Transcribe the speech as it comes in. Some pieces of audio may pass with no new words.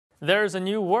There's a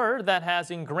new word that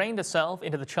has ingrained itself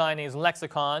into the Chinese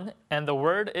lexicon, and the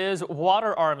word is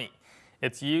water army.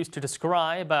 It's used to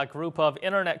describe a group of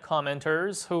internet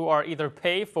commenters who are either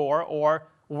paid for or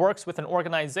works with an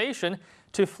organization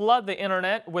to flood the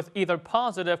internet with either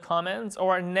positive comments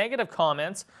or negative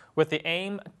comments with the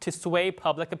aim to sway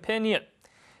public opinion.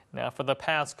 Now, for the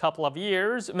past couple of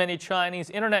years, many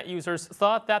Chinese internet users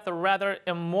thought that the rather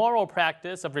immoral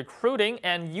practice of recruiting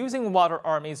and using water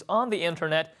armies on the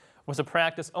internet was a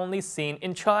practice only seen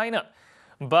in China.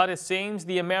 But it seems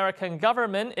the American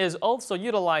government is also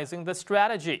utilizing this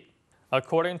strategy.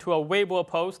 According to a Weibo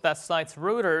post that cites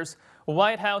Reuters,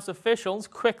 White House officials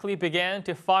quickly began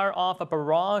to fire off a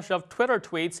barrage of Twitter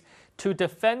tweets to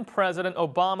defend President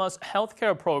Obama's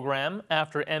healthcare program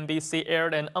after NBC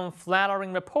aired an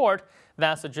unflattering report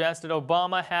that suggested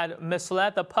Obama had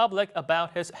misled the public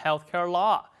about his healthcare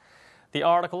law. The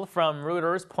article from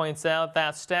Reuters points out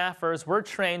that staffers were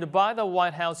trained by the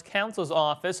White House counsel's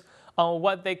office on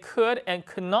what they could and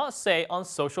could not say on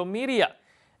social media,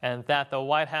 and that the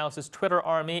White House's Twitter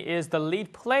army is the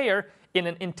lead player in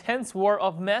an intense war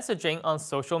of messaging on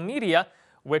social media,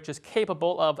 which is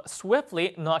capable of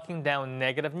swiftly knocking down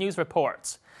negative news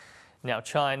reports. Now,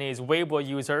 Chinese Weibo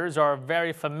users are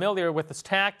very familiar with this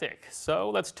tactic, so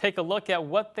let's take a look at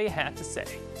what they had to say.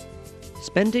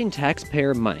 Spending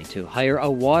taxpayer money to hire a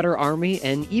water army,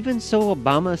 and even so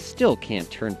Obama still can't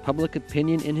turn public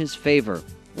opinion in his favor.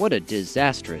 What a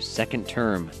disastrous second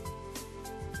term.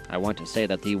 I want to say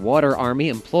that the water army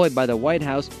employed by the White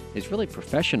House is really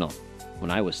professional.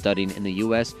 When I was studying in the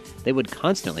U.S., they would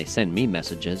constantly send me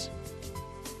messages.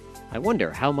 I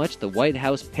wonder how much the White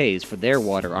House pays for their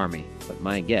water army, but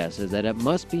my guess is that it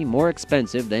must be more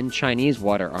expensive than Chinese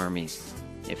water armies.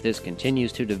 If this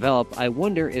continues to develop, I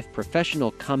wonder if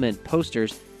professional comment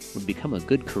posters would become a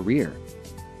good career.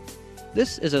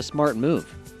 This is a smart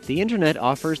move. The internet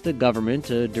offers the government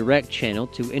a direct channel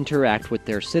to interact with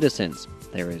their citizens.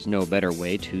 There is no better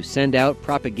way to send out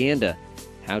propaganda.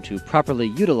 How to properly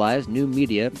utilize new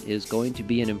media is going to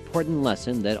be an important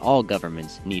lesson that all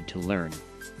governments need to learn.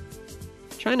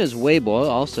 China's Weibo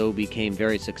also became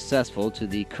very successful to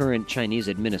the current Chinese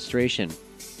administration.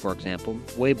 For example,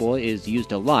 Weibo is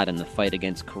used a lot in the fight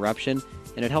against corruption,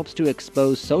 and it helps to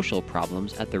expose social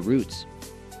problems at the roots.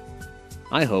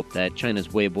 I hope that China's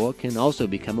Weibo can also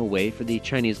become a way for the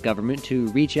Chinese government to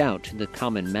reach out to the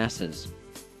common masses.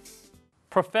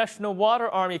 Professional water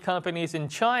army companies in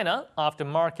China, often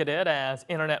marketed as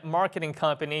internet marketing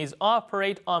companies,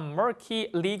 operate on murky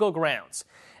legal grounds.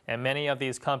 And many of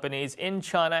these companies in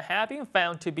China have been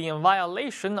found to be in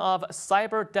violation of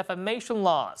cyber defamation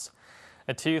laws.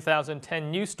 A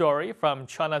 2010 news story from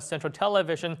China Central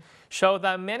Television showed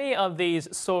that many of these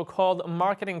so-called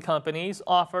marketing companies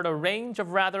offered a range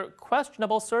of rather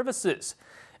questionable services.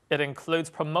 It includes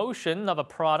promotion of a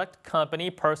product, company,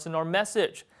 person, or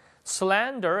message,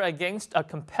 slander against a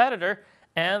competitor,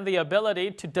 and the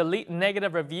ability to delete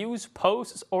negative reviews,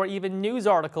 posts, or even news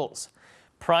articles.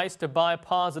 Price to buy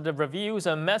positive reviews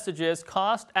and messages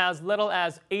cost as little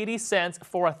as 80 cents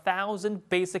for 1,000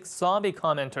 basic zombie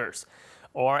commenters,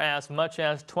 or as much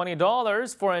as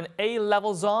 $20 for an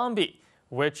A-level zombie,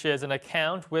 which is an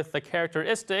account with the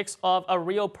characteristics of a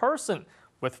real person,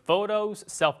 with photos,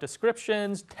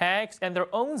 self-descriptions, tags, and their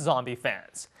own zombie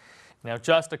fans. Now,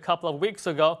 just a couple of weeks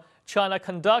ago, China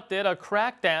conducted a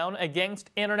crackdown against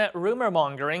internet rumor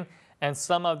mongering, and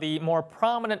some of the more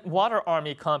prominent water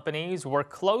army companies were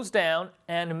closed down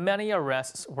and many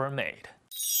arrests were made.